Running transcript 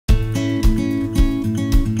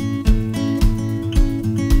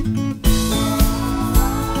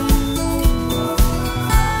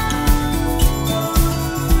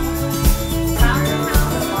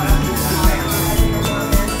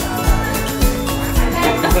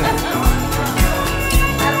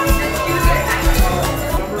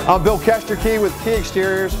I'm Bill Kesterkey with Key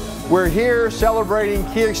Exteriors. We're here celebrating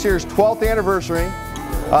Key Exteriors' 12th anniversary.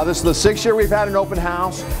 This is the 6th year we've had an open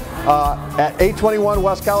house at 821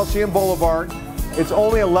 West Coliseum Boulevard. It's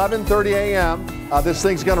only 11:30 a.m. This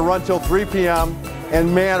thing's going to run till 3 p.m.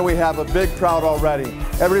 And man, we have a big crowd already.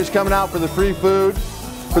 Everybody's coming out for the free food,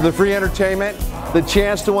 for the free entertainment, the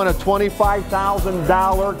chance to win a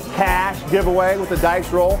 $25,000 cash giveaway with the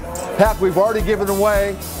dice roll. Heck, we've already given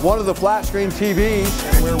away one of the flat screen TVs.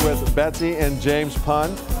 We're with Betsy and James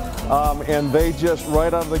Pun, and they just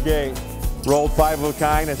right out of the gate rolled 5 of a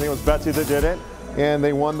kind. I think it was Betsy that did it, and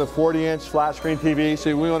they won the 40-inch flat screen TV.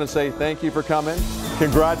 So we want to say thank you for coming.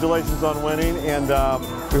 Congratulations on winning, and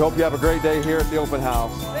we hope you have a great day here at the open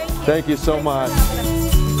house. Thank you so much.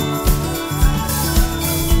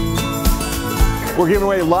 We're giving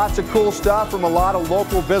away lots of cool stuff from a lot of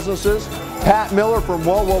local businesses. Pat Miller from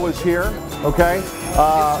WOWO is here, okay?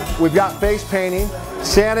 We've got face painting.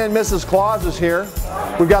 Santa and Mrs. Claus is here.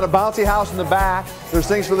 We've got a bouncy house in the back. There's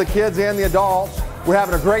things for the kids and the adults. We're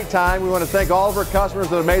having a great time. We want to thank all of our customers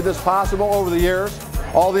that have made this possible over the years,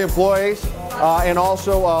 all the employees, and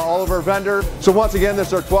also all of our vendors. So once again, this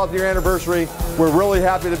is our 12th year anniversary. We're really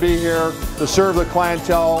happy to be here to serve the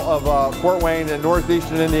clientele of Fort Wayne and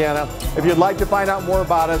northeastern Indiana. If you'd like to find out more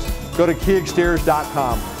about us, go to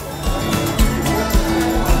keyexteriors.com.